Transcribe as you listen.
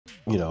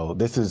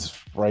this is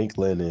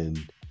Franklin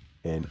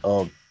and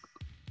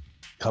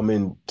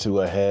coming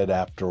to a head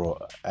after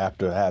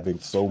having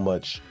so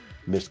much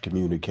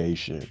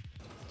miscommunication.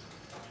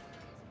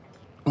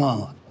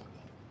 Well,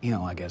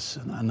 I guess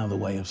another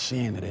way of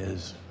seeing it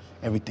is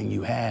everything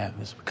you have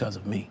is because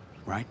of me,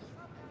 right?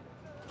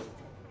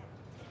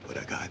 What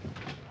I got?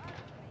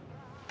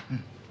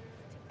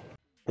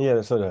 Yeah,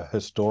 it's a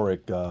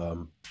historic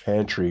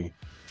pantry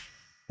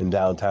in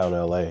downtown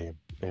LA.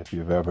 If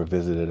you've ever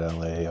visited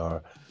LA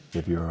or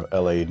if you're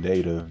a LA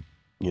native,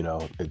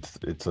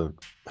 it's a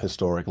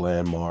historic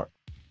landmark.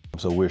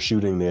 So we're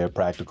shooting there,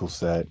 practical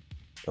set,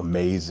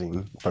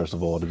 amazing. First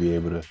of all, to be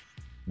able to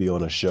be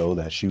on a show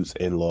that shoots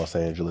in Los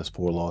Angeles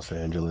for Los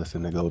Angeles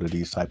and to go to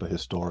these type of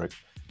historic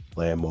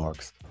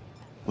landmarks.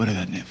 What I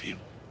got, nephew?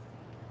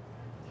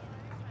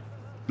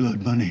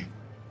 Blood money.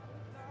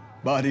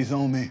 Bodies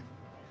on me.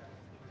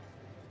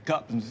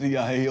 Cops and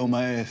CIA on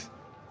my ass.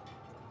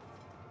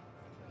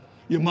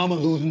 Your mama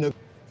losing her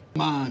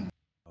mind.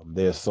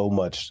 There's so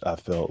much I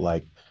felt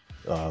like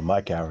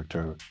my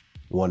character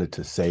wanted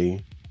to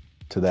say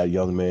to that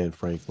young man,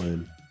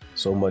 Franklin.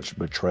 So much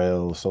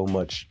betrayal, so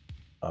much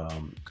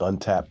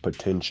untapped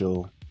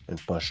potential and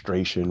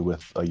frustration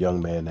with a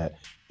young man that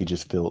he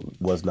just felt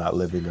was not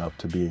living up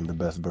to being the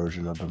best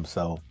version of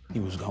himself. He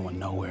was going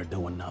nowhere,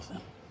 doing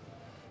nothing.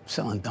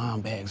 Selling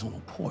dime bags on a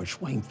porch,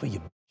 waiting for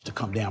you to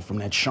come down from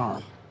that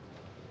charm.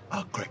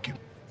 I'll crack you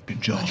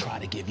in jaw. I try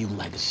to give you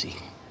legacy.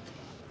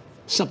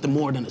 Something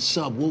more than a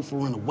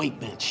subwoofer and a weight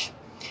bench.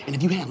 And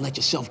if you hadn't let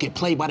yourself get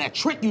played by that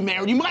trick you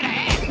married, you might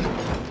have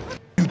had.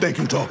 You think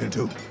you're talking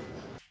to?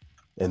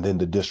 And then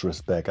the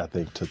disrespect, I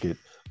think, took it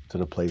to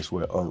the place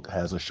where Unc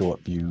has a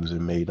short fuse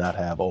and may not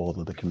have all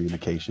of the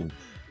communication,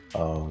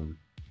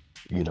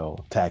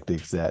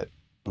 tactics that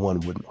one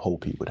would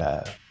hope he would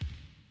have.